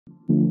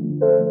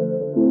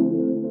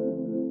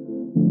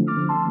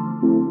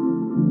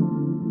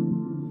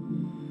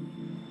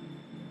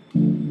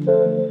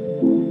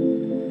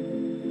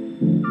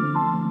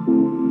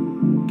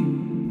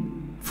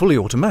Fully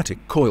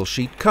automatic coil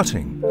sheet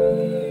cutting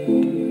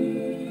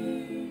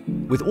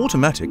with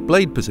automatic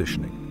blade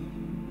positioning.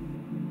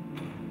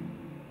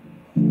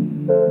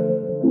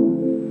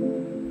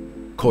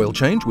 Coil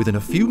change within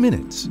a few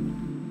minutes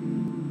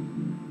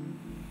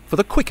for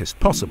the quickest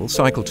possible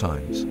cycle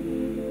times.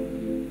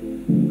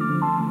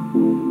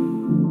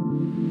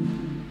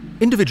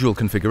 Individual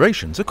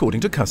configurations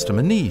according to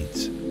customer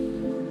needs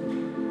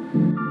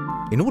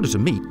in order to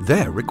meet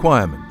their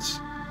requirements.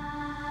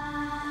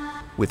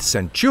 With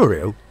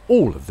Centurio,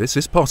 all of this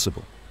is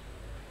possible.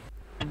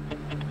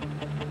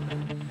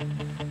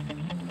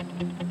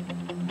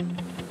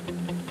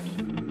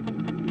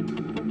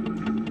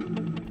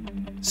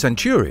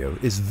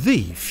 Centurio is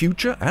the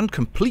future and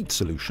complete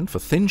solution for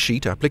thin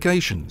sheet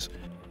applications,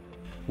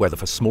 whether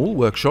for small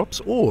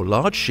workshops or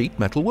large sheet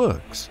metal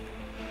works.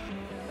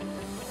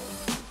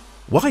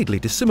 Widely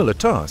dissimilar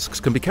tasks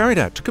can be carried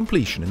out to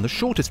completion in the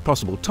shortest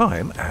possible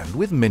time and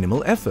with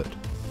minimal effort.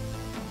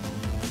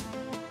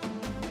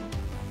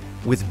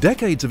 With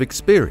decades of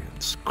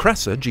experience,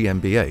 Krasser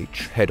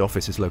GmbH, head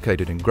office is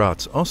located in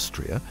Graz,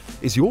 Austria,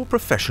 is your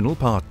professional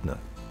partner.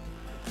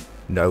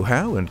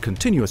 Know-how and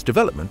continuous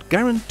development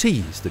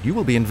guarantees that you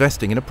will be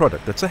investing in a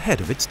product that's ahead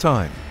of its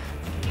time.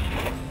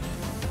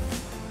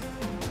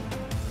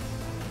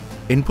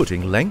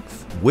 Inputting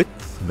length,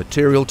 width,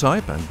 material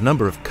type and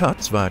number of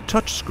cuts via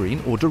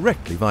touchscreen or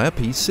directly via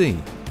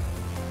PC.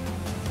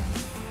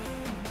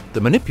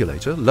 The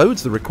manipulator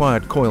loads the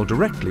required coil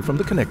directly from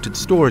the connected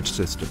storage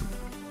system.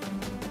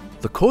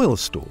 The coil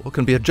store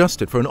can be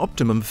adjusted for an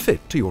optimum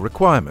fit to your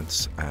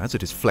requirements, as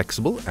it is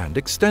flexible and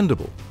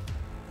extendable.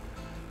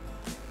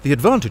 The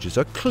advantages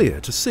are clear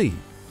to see.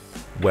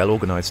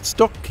 Well-organized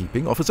stock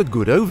keeping offers a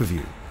good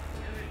overview.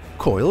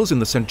 Coils in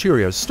the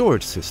Centurio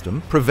storage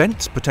system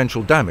prevents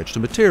potential damage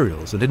to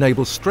materials and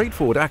enables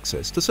straightforward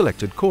access to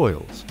selected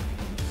coils.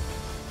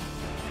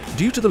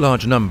 Due to the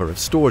large number of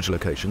storage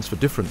locations for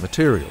different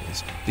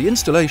materials, the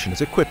installation is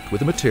equipped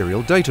with a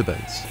material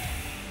database.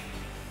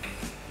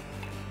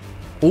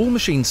 All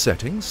machine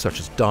settings, such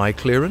as die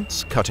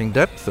clearance, cutting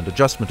depth and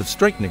adjustment of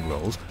straightening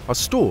rolls, are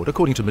stored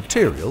according to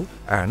material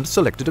and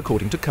selected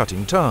according to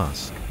cutting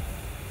task.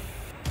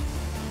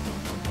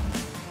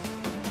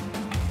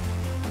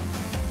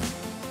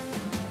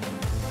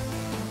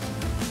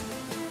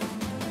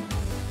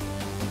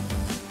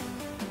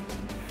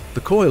 The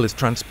coil is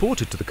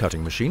transported to the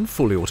cutting machine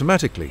fully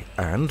automatically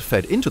and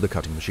fed into the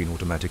cutting machine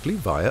automatically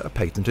via a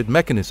patented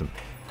mechanism,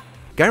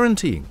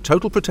 guaranteeing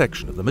total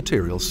protection of the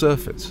material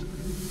surface.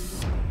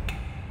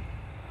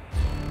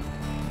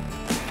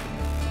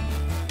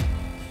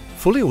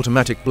 Fully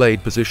automatic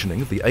blade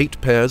positioning of the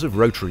 8 pairs of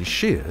rotary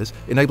shears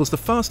enables the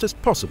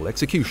fastest possible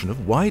execution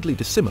of widely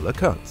dissimilar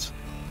cuts.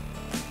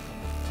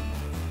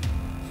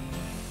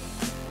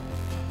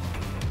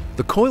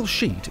 The coil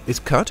sheet is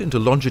cut into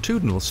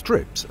longitudinal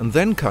strips and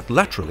then cut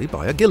laterally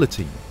by a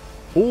guillotine,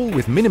 all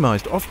with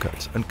minimized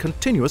offcuts and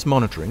continuous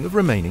monitoring of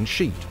remaining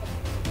sheet.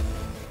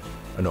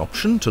 An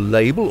option to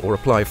label or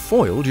apply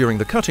foil during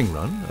the cutting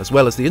run, as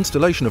well as the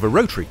installation of a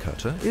rotary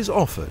cutter, is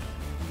offered.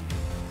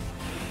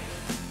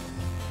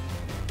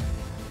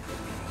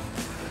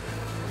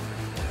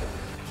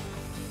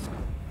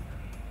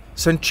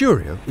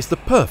 Centurio is the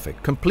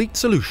perfect complete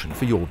solution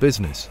for your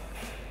business.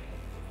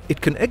 It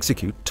can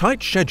execute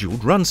tight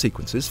scheduled run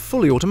sequences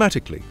fully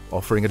automatically,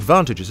 offering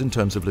advantages in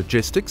terms of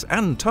logistics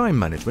and time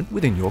management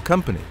within your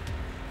company.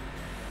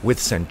 With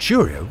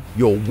Centurio,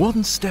 you're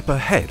one step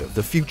ahead of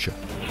the future.